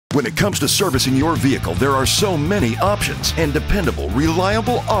When it comes to servicing your vehicle, there are so many options, and dependable,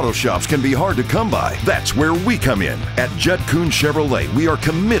 reliable auto shops can be hard to come by. That's where we come in. At Jud Kuhn Chevrolet, we are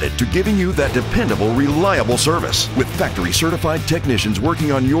committed to giving you that dependable, reliable service. With factory-certified technicians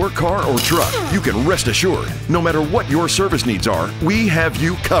working on your car or truck, you can rest assured, no matter what your service needs are, we have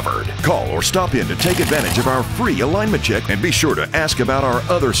you covered. Call or stop in to take advantage of our free alignment check, and be sure to ask about our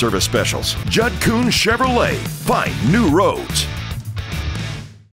other service specials. Jud Kuhn Chevrolet. Find new roads.